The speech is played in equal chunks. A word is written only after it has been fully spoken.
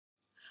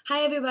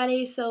Hi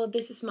everybody, so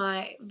this is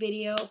my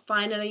video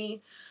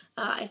finally.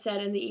 I said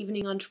in the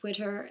evening on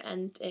Twitter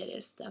and it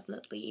is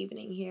definitely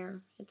evening here.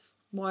 It's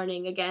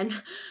morning again.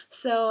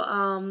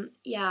 So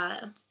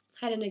yeah,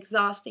 had an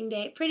exhausting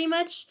day pretty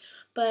much,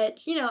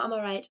 but you know, I'm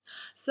alright.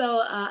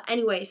 So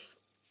anyways,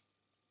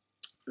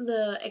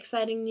 the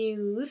exciting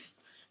news.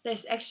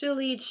 There's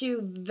actually two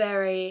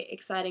very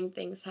exciting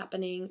things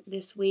happening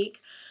this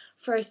week.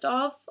 First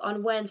off,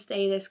 on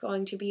Wednesday there's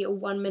going to be a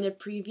 1-minute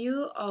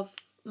preview of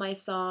my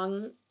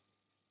song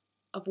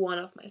of one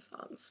of my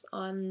songs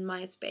on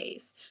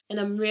MySpace. And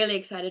I'm really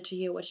excited to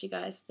hear what you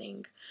guys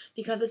think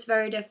because it's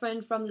very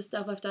different from the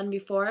stuff I've done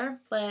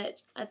before,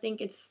 but I think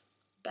it's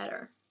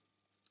better.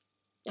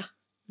 Yeah,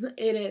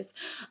 it is.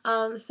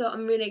 So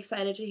I'm really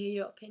excited to hear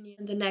your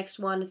opinion. The next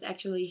one is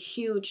actually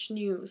huge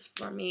news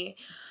for me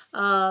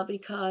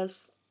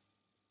because,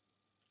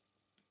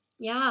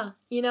 yeah,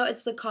 you know,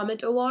 it's the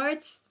Comet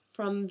Awards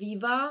from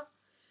Viva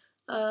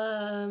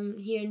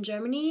here in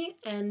Germany,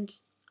 and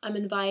I'm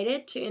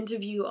invited to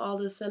interview all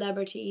the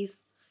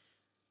celebrities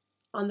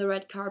on the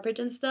red carpet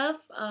and stuff,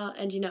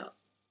 and you know,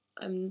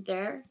 I'm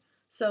there.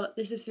 So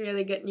this is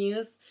really good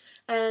news.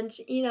 And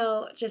you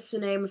know, just to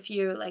name a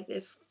few, like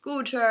this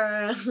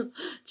Scooter,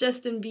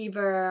 Justin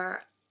Bieber,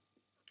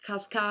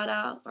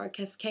 Cascada, or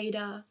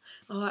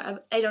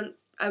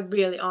I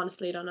really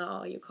honestly don't know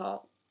how you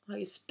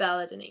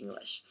spell it in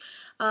English.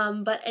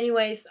 But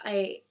anyways,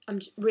 I'm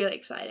really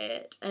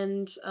excited,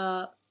 and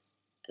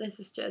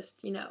this is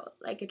just, you know,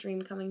 like a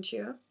dream coming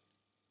true,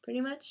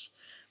 pretty much.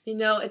 You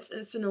know,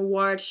 it's an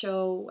award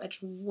show at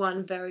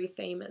one very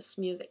famous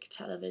music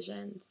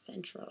television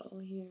central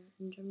here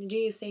in Germany. Do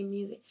you say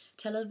music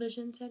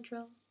television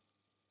central?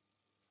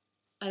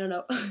 I don't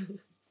know.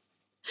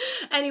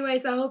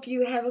 Anyways, I hope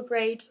you have a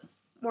great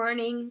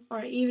morning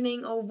or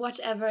evening or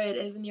whatever it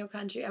is in your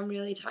country. I'm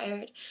really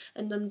tired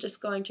and I'm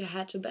just going to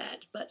head to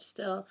bed, but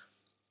still,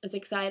 it's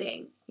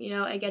exciting. You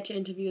know, I get to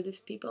interview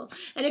these people.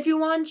 And if you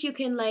want, you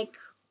can like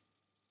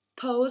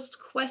post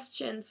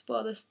questions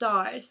for the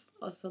stars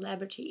or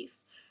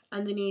celebrities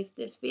underneath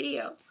this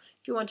video.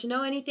 If you want to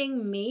know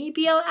anything,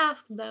 maybe I'll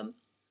ask them.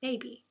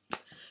 Maybe.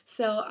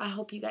 So I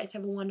hope you guys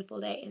have a wonderful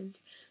day, and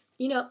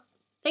you know,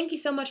 thank you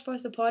so much for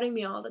supporting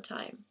me all the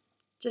time.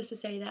 Just to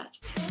say that.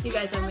 You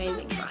guys are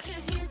amazing. Bye.